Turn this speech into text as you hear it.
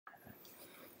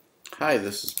Hi,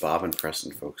 this is Bob and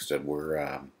Preston Folkstead.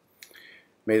 We're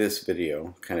made this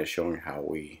video kind of showing how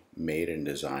we made and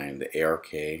designed the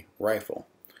ARK rifle.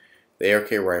 The ARK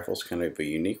rifle is kind of a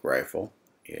unique rifle.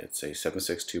 It's a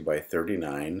 7.62 by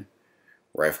 39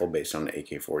 rifle based on the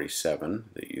AK-47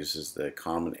 that uses the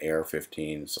common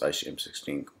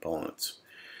AR-15/M16 components.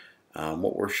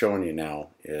 What we're showing you now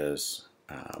is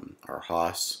our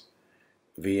Haas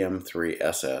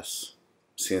VM3SS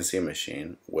CNC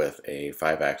machine with a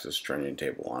 5-axis turning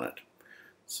table on it.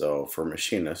 So for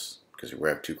machinists, because we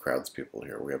have two crowds of people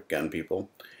here, we have gun people,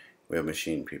 we have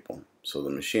machine people. So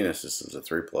the machinist, this is a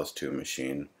 3+2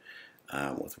 machine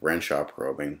with wrench shop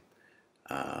probing.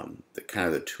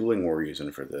 The tooling we're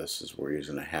using for this is we're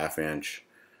using a 1/2-inch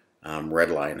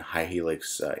red line high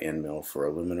helix end mill for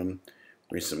aluminum.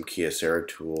 We use some Kyocera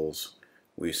tools.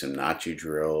 We use some Nachi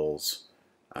drills.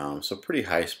 So pretty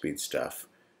high speed stuff.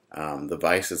 The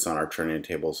vise that's on our turning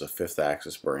table is a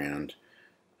 5th-axis brand,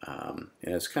 and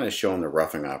it's kind of showing the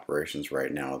roughing operations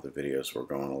right now of the videos we're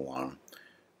going along.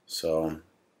 So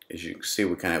as you can see,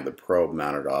 we kind of have the probe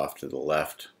mounted off to the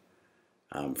left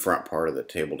front part of the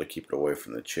table to keep it away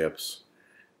from the chips.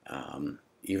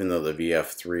 Even though the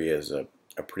VF3 is a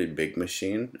pretty big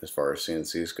machine as far as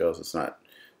CNCs goes, it's not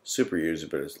super user,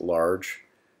 but it's large.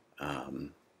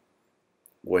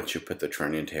 Once you put the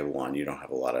turning table on, you don't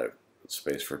have a lot of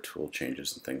space for tool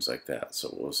changes and things like that, so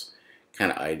it was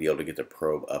kind of ideal to get the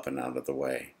probe up and out of the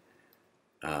way.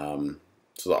 So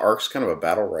the ARK's kind of a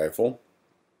battle rifle.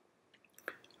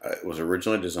 It was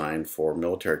originally designed for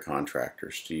military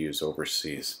contractors to use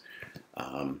overseas.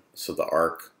 So the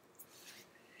ARK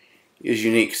is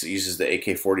unique because it uses the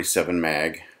AK-47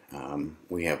 mag.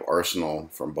 We have Arsenal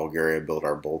from Bulgaria build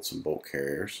our bolts and bolt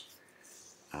carriers.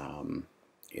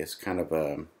 It's kind of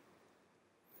a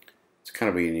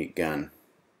unique gun.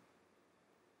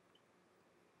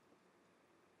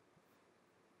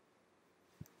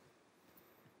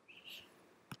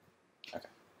 Okay.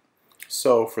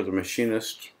 So for the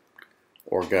machinist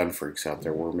or gun freaks out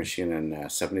there, we're machining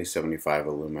 70-75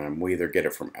 aluminum. We either get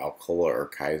it from Alcoa or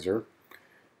Kaiser.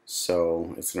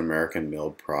 So it's an American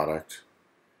milled product.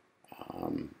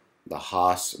 The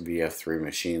Haas VF3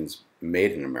 machine's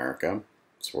made in America.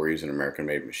 So we're using an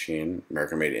American-made machine,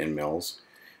 American-made end mills.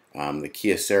 The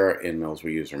Kyocera end mills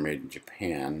we use are made in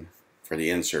Japan for the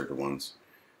inserted ones.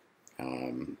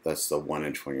 That's the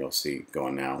 1-inch one you'll see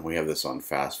going now. We have this on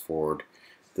fast forward.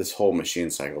 This whole machine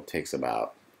cycle takes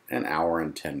about an hour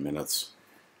and 10 minutes.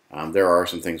 There are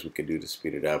some things we could do to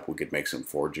speed it up. We could make some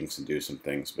forgings and do some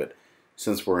things, but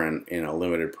since we're in a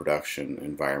limited production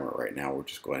environment right now, we're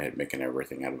just going ahead and making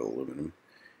everything out of aluminum,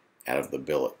 out of the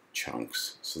billet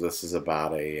chunks. So this is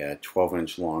about a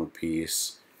 12-inch long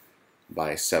piece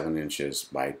by 7 inches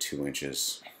by 2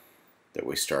 inches that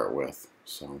we start with.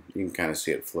 So you can kind of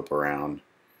see it flip around.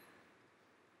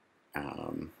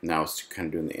 Now it's kind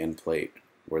of doing the end plate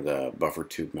where the buffer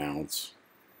tube mounts.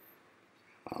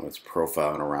 It's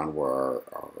profiling around where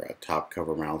our top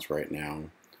cover mounts right now.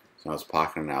 So now it's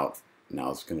pocketing out.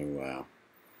 Now it's going to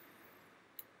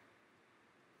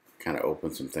kind of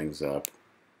open some things up.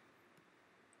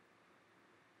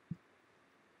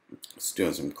 It's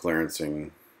doing some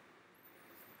clearancing.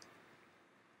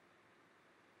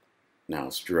 Now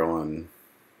it's drilling.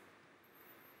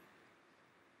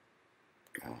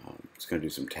 It's going to do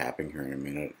some tapping here in a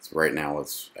minute. Right now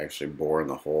it's actually boring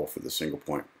the hole for the single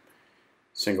point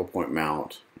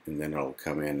mount, and then it'll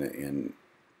come in and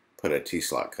put a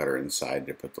T-slot cutter inside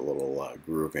to put the little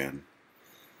groove in.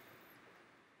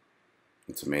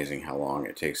 It's amazing how long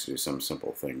it takes to do some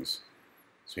simple things.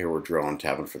 So here we're drilling,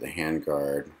 tapping for the hand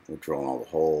guard. We're drilling all the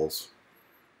holes.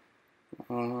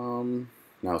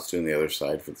 Now it's doing the other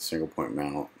side for the single point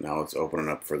mount. Now it's opening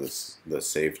up for the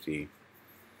safety.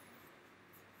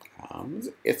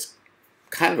 It's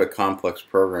kind of a complex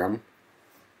program.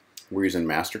 We're using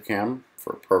Mastercam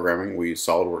for programming. We use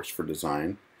SolidWorks for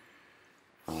design.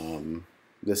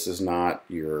 This is not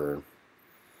your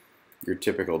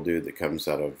typical dude that comes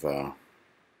out of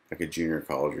like a junior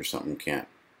college or something. Can't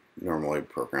normally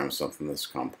program something this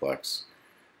complex.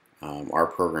 Our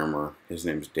programmer, his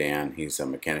name's Dan. He's a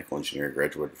mechanical engineer,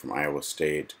 graduated from Iowa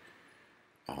State.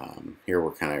 Here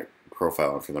we're kind of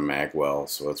profiling for the mag well,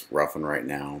 so it's roughing right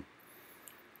now.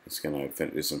 It's going to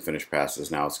do some finish passes.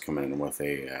 Now it's coming in with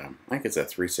I think it's a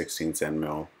 3/16 end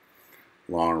mill,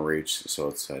 long reach, so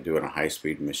it's doing a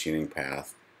high-speed machining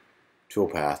path, tool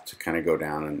path to kind of go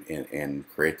down and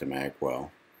create the mag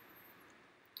well.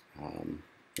 And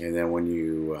then when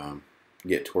you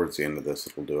get towards the end of this,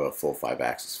 it'll do a full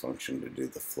 5-axis function to do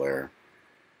the flare.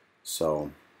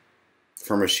 So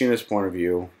from a machinist point of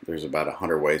view, there's about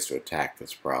 100 ways to attack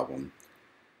this problem.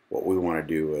 what we want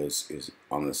to do is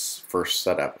on this first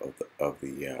setup of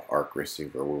the ARK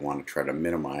receiver, we want to try to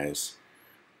minimize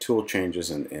tool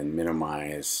changes and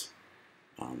minimize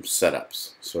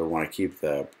setups. So we want to keep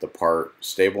the part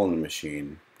stable in the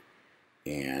machine,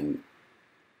 and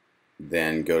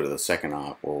then go to the second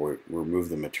op where we remove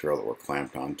the material that we're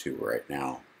clamped onto right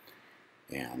now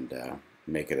and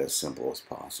make it as simple as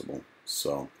possible.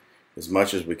 So as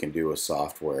much as we can do with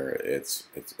software, it's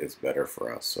better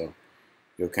for us. So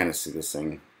you'll kind of see this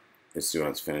thing, it's doing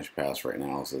its finish pass right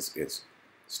now. So it's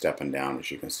stepping down. As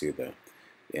you can see, the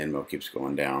end mill keeps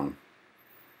going down.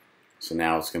 So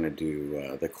now it's going to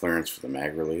do the clearance for the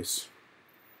mag release.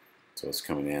 So it's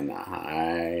coming in.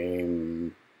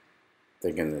 I'm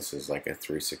thinking this is like a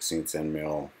 3/16 end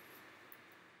mill.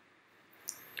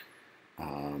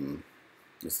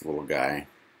 This little guy,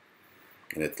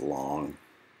 and it's long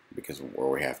because of where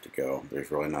we have to go. There's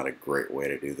really not a great way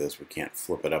to do this. We can't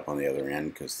flip it up on the other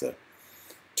end because the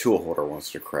tool holder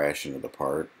wants to crash into the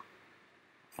part.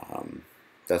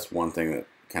 That's one thing that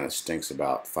kind of stinks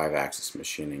about 5-axis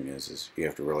machining is you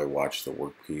have to really watch the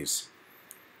workpiece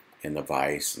and the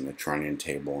vise and the trunnion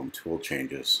table and tool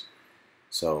changes.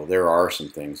 So there are some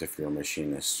things, if you're a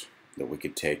machinist, that we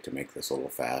could take to make this a little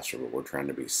faster, but we're trying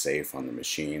to be safe on the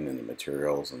machine and the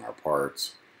materials and our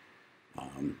parts.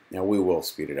 Now we will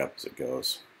speed it up as it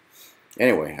goes.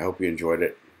 Anyway, I hope you enjoyed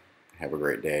it. Have a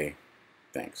great day.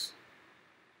 Thanks.